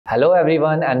Hello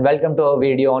everyone and welcome to our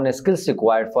video on skills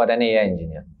required for an AI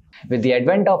engineer. With the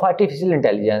advent of artificial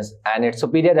intelligence and its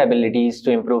superior abilities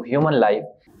to improve human life,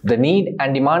 the need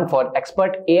and demand for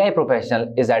expert AI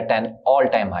professional is at an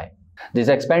all-time high. This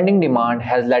expanding demand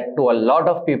has led to a lot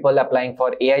of people applying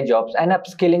for AI jobs and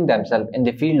upskilling themselves in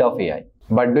the field of AI.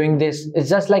 But doing this is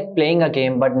just like playing a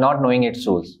game but not knowing its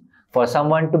rules. For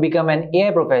someone to become an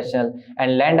AI professional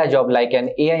and land a job like an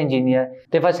AI engineer,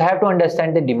 they first have to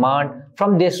understand the demand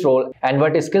from this role and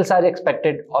what skills are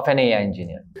expected of an AI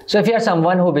engineer. So if you are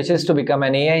someone who wishes to become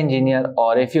an AI engineer,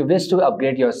 or if you wish to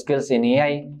upgrade your skills in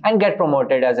AI and get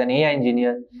promoted as an AI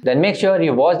engineer, then make sure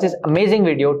you watch this amazing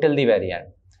video till the very end.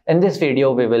 In this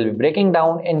video, we will be breaking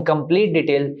down in complete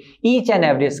detail each and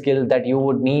every skill that you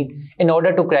would need in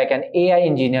order to crack an AI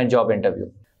engineer job interview.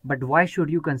 But why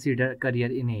should you consider a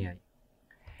career in AI?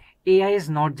 AI is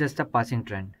not just a passing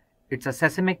trend. It's a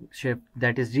seismic shift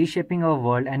that is reshaping our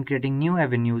world and creating new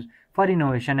avenues for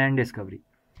innovation and discovery.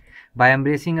 By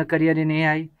embracing a career in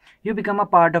AI, you become a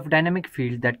part of a dynamic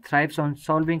field that thrives on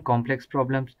solving complex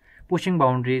problems, pushing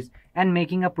boundaries, and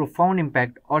making a profound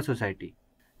impact on society.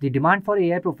 The demand for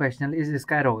AI professionals is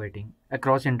skyrocketing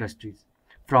across industries,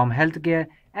 from healthcare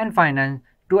and finance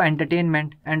to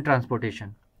entertainment and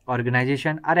transportation.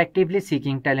 Organizations are actively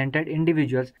seeking talented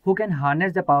individuals who can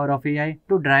harness the power of AI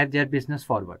to drive their business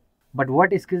forward. But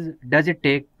what skills does it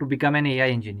take to become an AI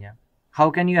engineer? How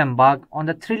can you embark on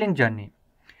the thrilling journey?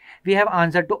 We have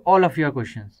answered to all of your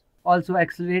questions. Also,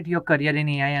 accelerate your career in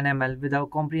AI and ML with our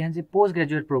comprehensive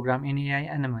postgraduate program in AI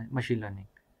and machine learning.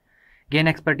 Gain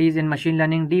expertise in machine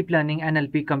learning, deep learning,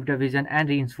 NLP, computer vision, and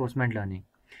reinforcement learning.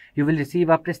 You will receive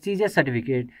a prestigious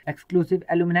certificate, exclusive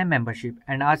alumni membership,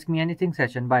 and Ask Me Anything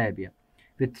session by IBM,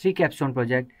 with 3 capstone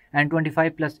projects and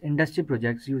 25 plus industry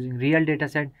projects using real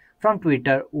datasets from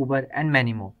Twitter, Uber, and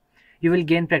many more. You will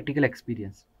gain practical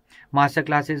experience.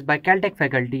 Masterclasses by Caltech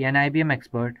faculty and IBM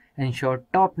expert ensure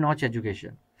top-notch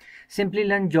education.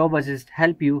 Simplilearn Job Assist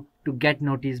help you to get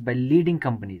noticed by leading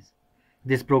companies.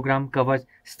 This program covers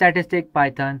statistics,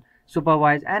 Python,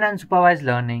 supervised and unsupervised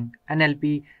learning,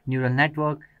 NLP, neural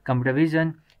network, computer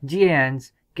vision,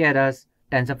 GANs, Keras,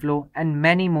 TensorFlow, and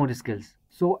many more skills.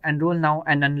 So enroll now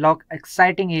and unlock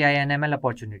exciting AI and ML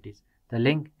opportunities. The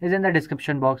link is in the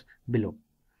description box below.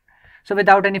 So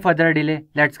without any further delay,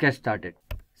 let's get started.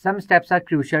 Some steps are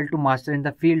crucial to master in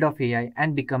the field of AI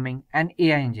and becoming an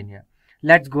AI engineer.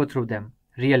 Let's go through them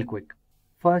real quick.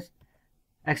 First,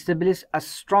 establish a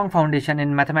strong foundation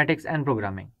in mathematics and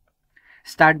programming.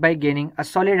 Start by gaining a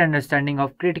solid understanding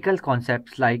of critical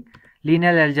concepts like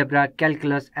linear algebra,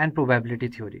 calculus, and probability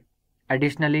theory.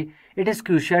 Additionally, it is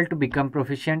crucial to become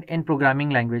proficient in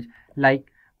programming language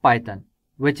like Python,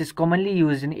 which is commonly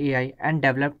used in AI, and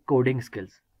develop coding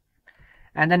skills.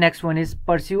 And the next one is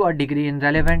pursue a degree in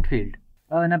relevant field.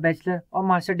 Earn a bachelor or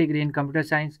master degree in computer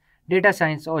science, data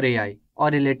science, or AI, or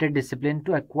related discipline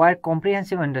to acquire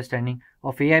comprehensive understanding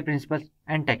of AI principles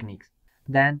and techniques.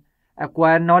 Then,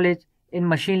 acquire knowledge in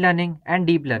machine learning and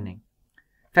deep learning.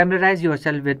 Familiarize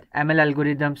yourself with ML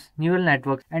algorithms, neural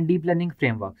networks, and deep learning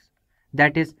frameworks,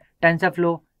 that is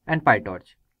TensorFlow and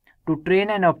PyTorch, to train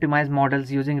and optimize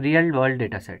models using real-world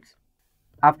datasets.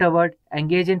 Afterward,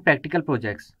 engage in practical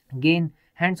projects, gain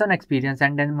hands-on experience,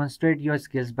 and demonstrate your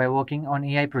skills by working on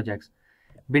AI projects,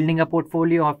 building a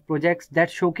portfolio of projects that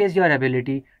showcase your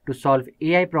ability to solve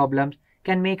AI problems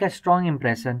can make a strong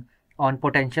impression on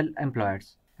potential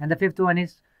employers. And the fifth one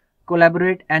is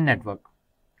collaborate and network.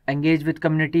 Engage with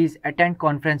communities, attend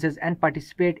conferences, and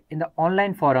participate in the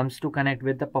online forums to connect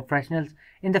with the professionals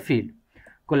in the field.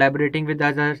 Collaborating with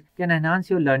others can enhance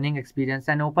your learning experience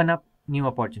and open up new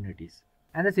opportunities.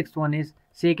 And the sixth one is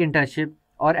seek internship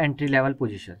or entry-level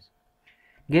positions.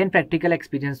 Gain practical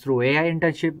experience through AI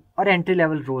internship or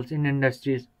entry-level roles in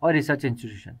industries or research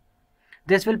institutions.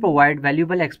 This will provide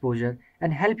valuable exposure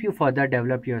and help you further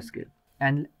develop your skill.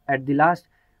 And at the last,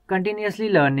 continuously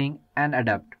learning and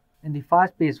adapt. In the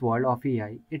fast-paced world of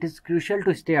AI, it is crucial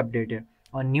to stay updated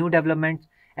on new developments,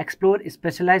 explore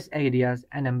specialized areas,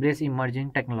 and embrace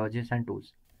emerging technologies and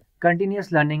tools.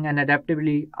 Continuous learning and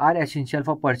adaptability are essential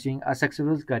for pursuing a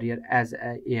successful career as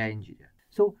an AI engineer.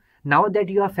 So, now that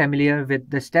you are familiar with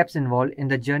the steps involved in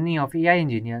the journey of AI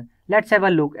engineer, let's have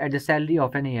a look at the salary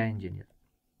of an AI engineer.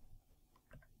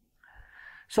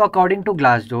 So, according to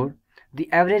Glassdoor, the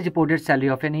average reported salary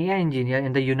of an AI engineer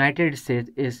in the United States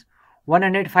is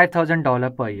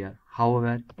 $105,000 per year.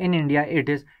 However, in India, it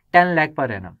is 10 lakh per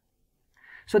annum.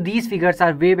 So these figures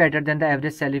are way better than the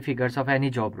average salary figures of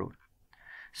any job role.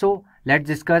 So let's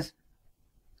discuss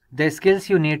the skills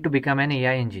you need to become an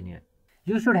AI engineer.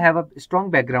 You should have a strong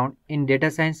background in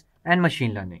data science and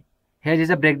machine learning. Here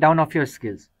is a breakdown of your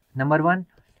skills. Number 1.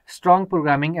 Strong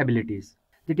programming abilities.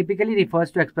 They typically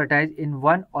refers to expertise in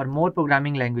one or more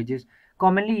programming languages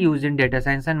commonly used in data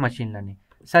science and machine learning,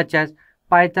 such as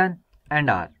Python and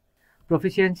R.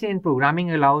 Proficiency in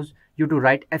programming allows you to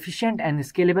write efficient and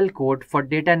scalable code for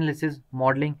data analysis,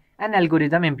 modeling, and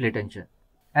algorithm implementation.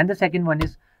 And the second one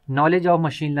is knowledge of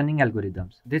machine learning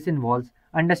algorithms. This involves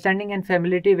understanding and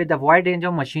familiarity with a wide range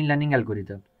of machine learning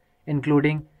algorithms,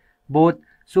 including both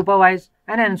supervised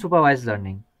and unsupervised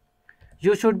learning.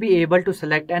 You should be able to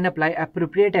select and apply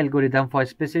appropriate algorithm for a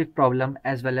specific problem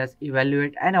as well as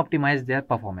evaluate and optimize their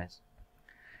performance.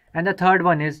 And the third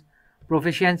one is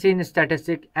proficiency in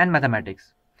statistics and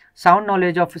mathematics. Sound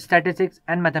knowledge of statistics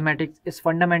and mathematics is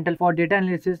fundamental for data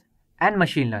analysis and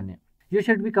machine learning. You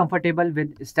should be comfortable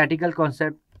with statistical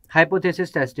concepts,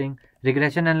 hypothesis testing,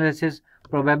 regression analysis,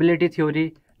 probability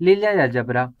theory, linear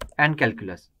algebra, and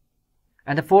calculus.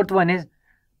 And the fourth one is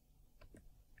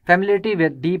familiarity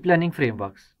with deep learning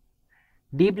frameworks.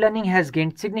 Deep learning has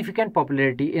gained significant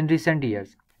popularity in recent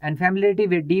years, and familiarity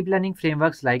with deep learning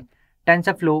frameworks like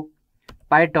TensorFlow,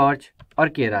 PyTorch, or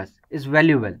Keras is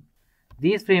valuable.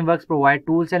 These frameworks provide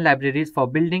tools and libraries for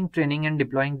building, training, and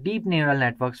deploying deep neural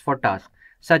networks for tasks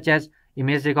such as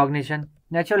image recognition,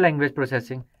 natural language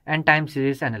processing, and time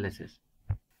series analysis.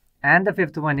 And the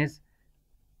fifth one is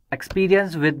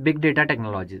experience with big data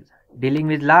technologies. Dealing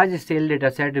with large-scale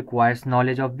dataset requires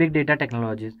knowledge of big data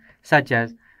technologies such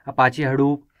as Apache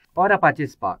Hadoop or Apache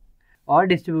Spark or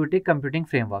distributed computing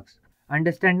frameworks.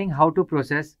 Understanding how to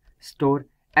process, store,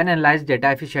 and analyze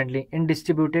data efficiently in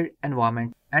distributed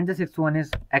environments. And the sixth one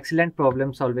is excellent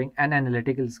problem solving and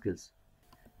analytical skills.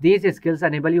 These skills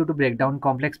enable you to break down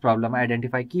complex problems,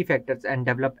 identify key factors, and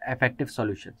develop effective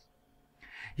solutions.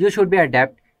 You should be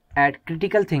adept at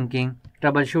critical thinking,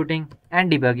 troubleshooting,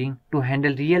 and debugging to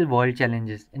handle real-world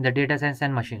challenges in the data science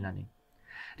and machine learning.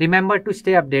 Remember to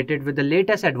stay updated with the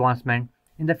latest advancement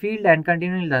in the field and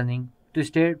continue learning to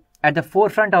stay at the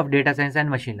forefront of data science and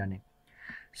machine learning.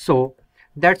 So,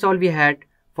 that's all we had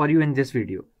for you in this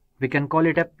video. We can call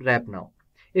it a wrap now.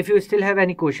 If you still have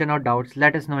any question or doubts,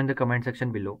 let us know in the comment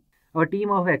section below. Our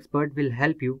team of experts will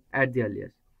help you at the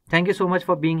earliest. Thank you so much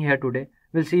for being here today.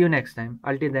 We'll see you next time.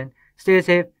 Until then, stay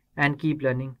safe and keep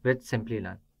learning with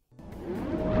Simplilearn.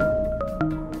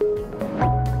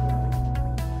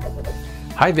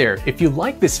 Hi there, if you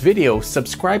like this video,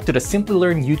 subscribe to the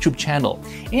Simplilearn YouTube channel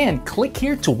and click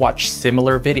here to watch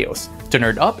similar videos. To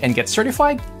nerd up and get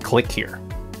certified, click here.